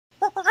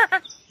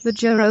The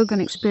Joe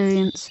Rogan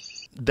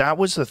Experience. That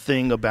was the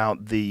thing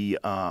about the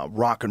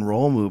rock and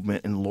roll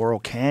movement in Laurel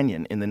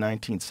Canyon in the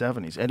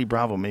 1970s. Eddie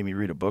Bravo made me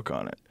read a book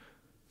on it.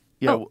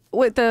 Yeah,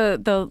 with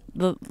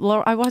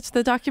I watched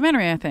the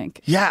documentary, I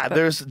think. Yeah,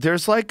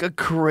 there's like a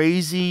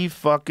crazy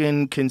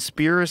fucking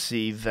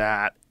conspiracy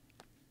that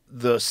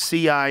the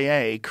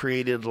CIA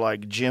created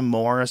like Jim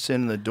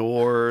Morrison, the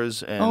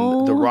Doors,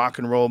 and the rock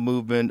and roll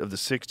movement of the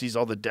 60s,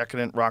 all the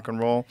decadent rock and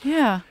roll.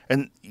 Yeah.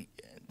 And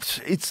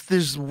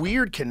there's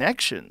weird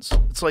connections.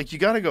 It's like you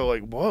got to go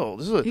like, whoa,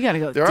 you got to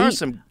go there deep. are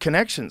some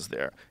connections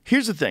there.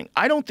 Here's the thing.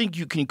 I don't think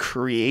you can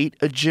create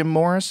a Jim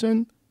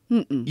Morrison.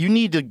 You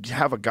need to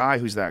have a guy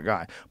who's that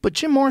guy. But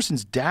Jim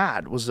Morrison's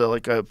dad was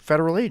like a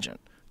federal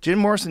agent. Jim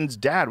Morrison's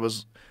dad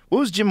was, what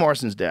was Jim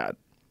Morrison's dad?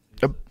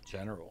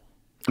 General.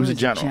 He was a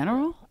general.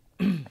 General?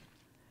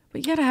 But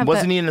you got to have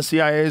Wasn't he in the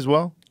CIA as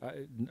well?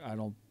 I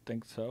don't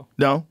think so.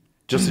 No?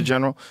 Just a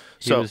general?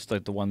 He was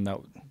like the one that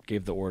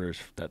gave the orders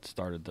that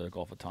started the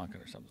Gulf of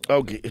Tonkin or something.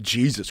 Okay,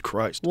 Jesus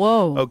Christ.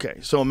 Whoa. Okay,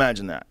 so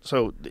imagine that.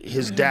 So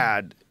his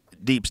dad,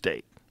 deep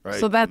state, right?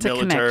 So that's a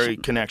military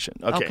connection.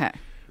 Okay.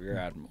 Rear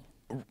Admiral.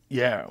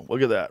 Yeah,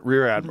 look at that.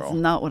 Rear Admiral.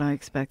 That's not what I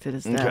expected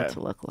his dad to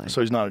look like.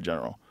 So he's not a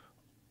general.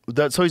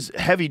 So he's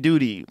heavy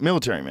duty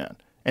military man.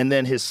 And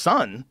then his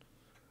son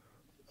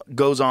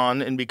goes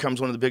on and becomes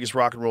one of the biggest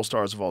rock and roll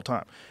stars of all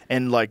time.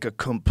 And like a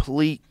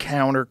complete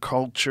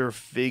counterculture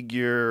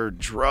figure,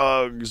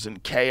 drugs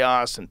and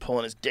chaos and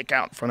pulling his dick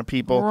out in front of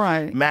people.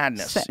 Right.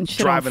 Madness. Setting shit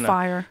driving on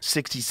fire. a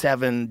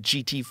 67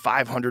 GT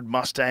 500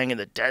 Mustang in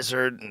the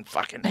desert and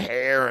fucking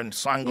hair and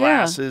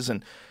sunglasses. Yeah.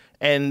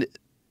 And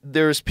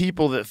there's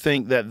people that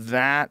think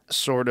that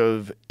sort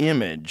of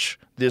image,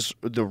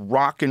 the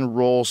rock and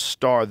roll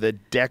star, the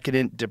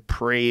decadent,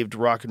 depraved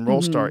rock and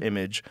roll star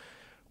image,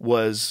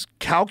 was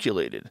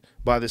calculated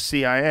by the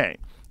CIA,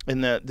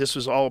 and that this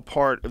was all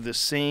part of the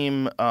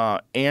same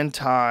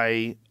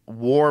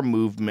anti-war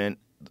movement.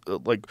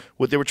 Like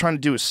what they were trying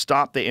to do is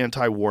stop the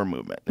anti-war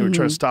movement. They were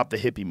trying to stop the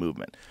hippie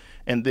movement,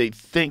 and they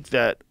think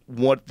that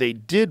what they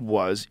did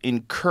was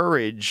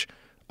encourage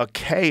a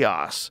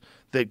chaos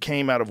that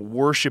came out of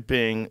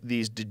worshiping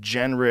these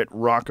degenerate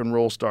rock and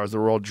roll stars that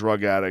were all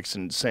drug addicts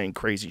and saying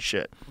crazy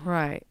shit.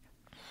 Right.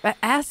 But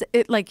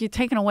like you're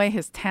taking away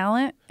his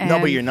talent. And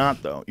no, but you're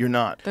not, though. You're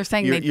not. They're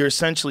saying you're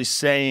essentially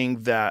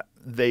saying that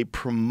they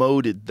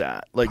promoted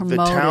that. Like the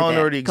Promoted talent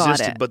it. already Got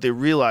existed, it. but they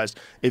realized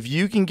if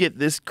you can get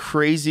this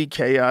crazy,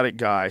 chaotic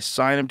guy,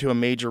 sign him to a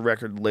major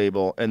record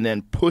label, and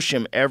then push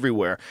him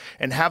everywhere,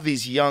 and have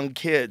these young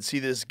kids see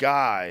this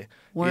guy.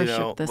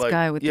 Worship this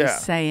guy with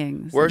these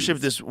sayings. Worship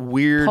this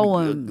weird,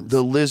 poems.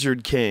 The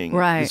Lizard King.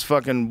 Right. This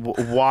fucking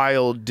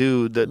wild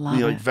dude that Love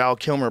it. Val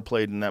Kilmer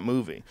played in that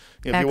movie.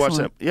 If you watch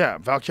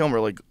that, Val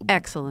Kilmer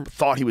excellent.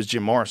 Thought he was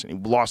Jim Morrison. He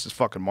lost his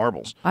fucking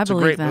marbles. I It's a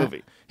believe great that.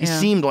 movie. He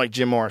seemed like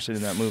Jim Morrison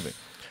in that movie.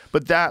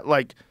 But that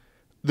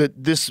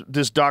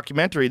this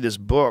documentary, this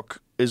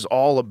book is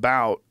all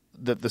about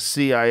that the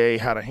CIA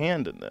had a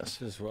hand in this.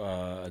 This is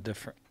a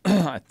different,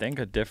 I think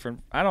a different,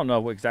 I don't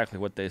know exactly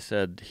what they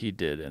said he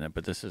did in it,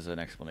 but this is an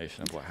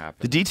explanation of what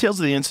happened. The details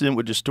of the incident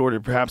were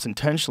distorted, perhaps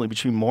intentionally,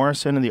 between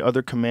Morrison and the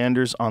other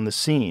commanders on the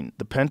scene,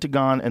 the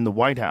Pentagon and the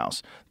White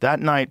House.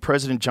 That night,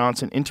 President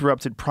Johnson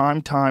interrupted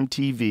primetime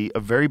TV, a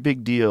very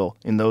big deal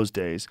in those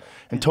days,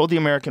 and told the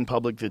American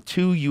public that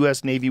 2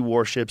 U.S. Navy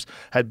warships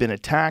had been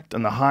attacked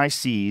on the high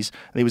seas,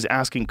 and he was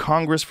asking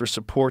Congress for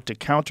support to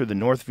counter the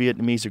North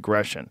Vietnamese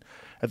aggression.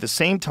 At the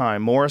same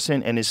time,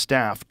 Morrison and his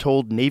staff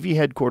told Navy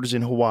headquarters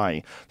in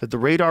Hawaii that the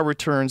radar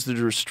returns the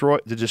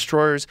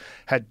destroyers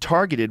had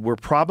targeted were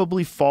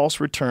probably false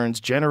returns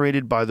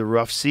generated by the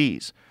rough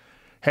seas.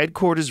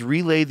 Headquarters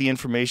relayed the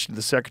information to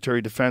the Secretary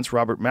of Defense,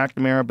 Robert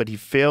McNamara, but he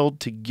failed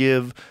to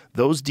give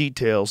those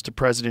details to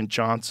President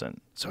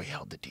Johnson. So he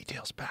held the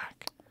details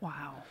back.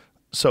 Wow.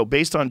 So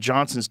based on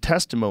Johnson's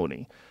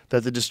testimony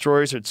that the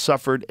destroyers had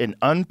suffered an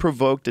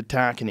unprovoked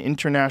attack in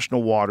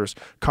international waters,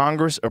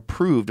 Congress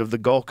approved of the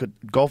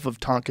Gulf of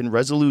Tonkin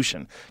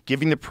resolution,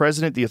 giving the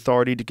president the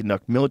authority to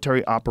conduct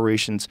military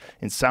operations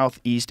in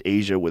Southeast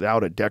Asia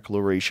without a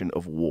declaration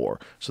of war.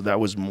 So that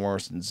was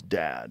Morrison's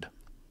dad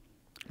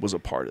was a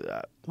part of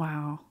that.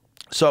 Wow.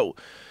 So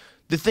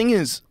the thing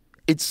is,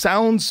 it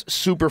sounds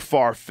super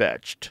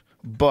far-fetched,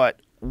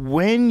 but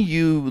when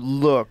you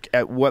look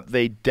at what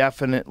they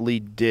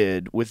definitely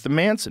did with the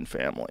Manson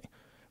family,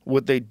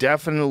 what they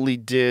definitely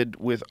did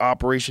with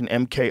Operation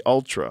MK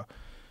Ultra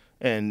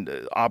and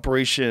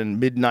Operation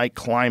Midnight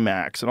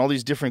Climax and all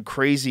these different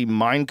crazy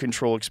mind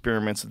control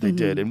experiments that they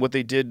did, and what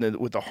they did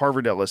with the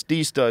Harvard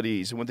LSD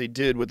studies, and what they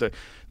did with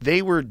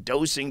they were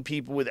dosing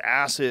people with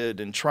acid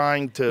and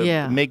trying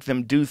to make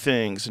them do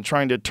things and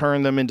trying to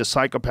turn them into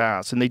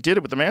psychopaths, and they did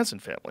it with the Manson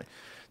family.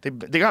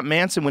 They got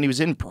Manson when he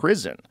was in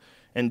prison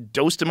and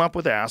dosed him up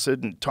with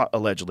acid and taught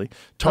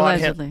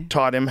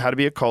him how to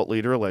be a cult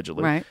leader,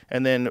 allegedly, right.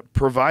 And then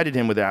provided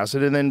him with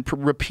acid, and then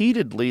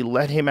repeatedly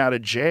let him out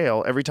of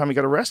jail every time he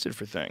got arrested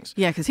for things.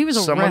 Yeah, because he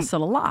was arrested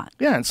a lot.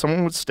 Yeah, and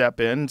someone would step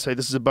in and say,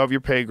 this is above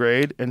your pay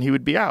grade, and he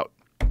would be out.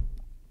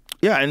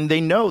 Yeah, and they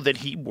know that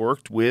he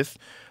worked with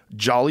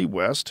Jolly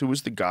West, who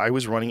was the guy who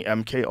was running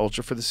MK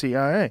Ultra for the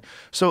CIA.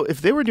 So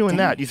if they were doing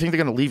that, you think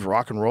they're going to leave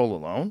rock and roll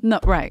alone? No,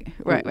 right.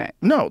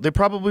 No, they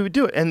probably would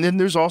do it. And then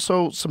there's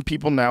also some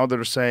people now that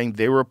are saying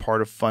they were a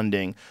part of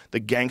funding the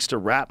gangster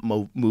rap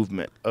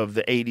movement of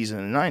the 80s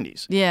and the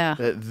 90s. Yeah.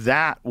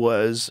 That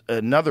was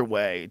another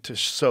way to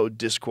sow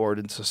discord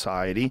in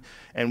society.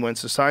 And when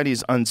society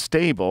is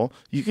unstable,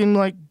 you can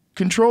like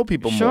control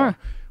people more.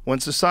 When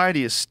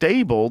society is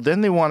stable, then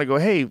they want to go,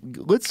 hey,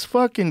 let's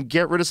fucking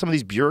get rid of some of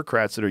these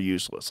bureaucrats that are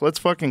useless. Let's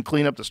fucking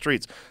clean up the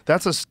streets.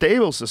 That's a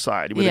stable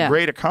society with a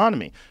great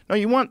economy. No,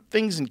 you want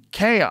things in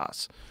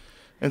chaos.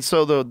 And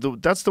so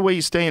that's the way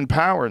you stay in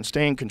power and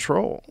stay in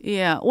control.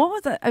 Yeah. What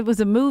was it? It was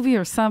a movie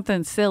or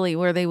something silly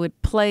where they would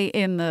play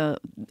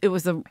it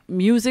was the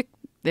music.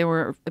 They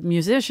were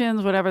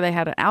musicians, whatever. They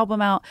had an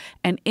album out,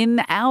 and in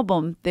the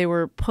album, they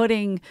were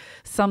putting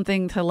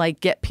something to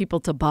like get people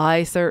to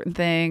buy certain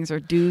things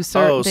or do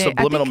certain things.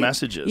 Subliminal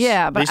messages.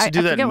 Yeah, but they used to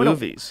do that in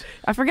movies.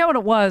 I forget what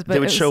it was, but they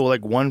would show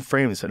like one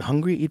frame. They said,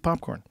 "Hungry, eat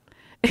popcorn."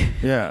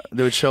 Yeah,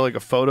 they would show like a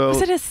photo.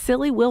 Was it a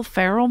silly Will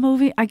Ferrell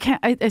movie? I can't.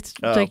 It's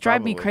like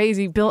drive me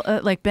crazy. Bill,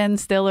 like Ben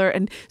Stiller,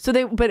 and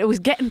so but it was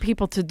getting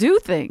people to do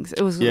things.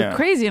 It was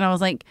crazy, and I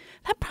was like,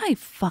 that probably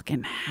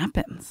fucking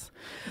happens.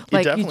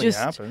 Like, it definitely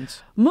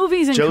happens.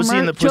 Movies and Josie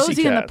and the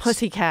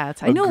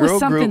Pussycats. I knew it was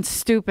something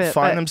stupid.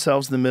 Find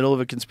themselves in the middle of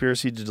a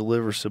conspiracy to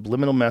deliver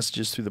subliminal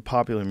messages through the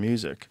popular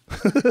music.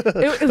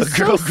 It was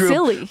so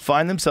silly.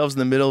 Find themselves in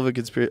the middle of a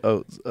conspiracy.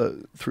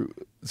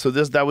 So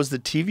that was the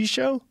TV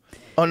show.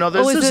 Oh no,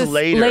 this is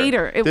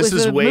later. This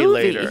is way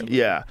later.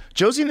 Yeah,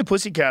 Josie and the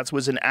Pussycats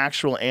was an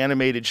actual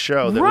animated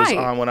show that was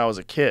on when I was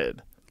a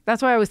kid.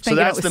 That's why I was thinking.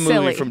 So that's it was the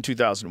movie silly. from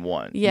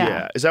 2001.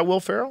 Yeah. Is that Will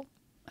Ferrell?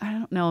 I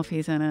don't know if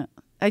he's in it.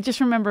 I just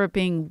remember it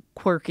being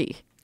quirky.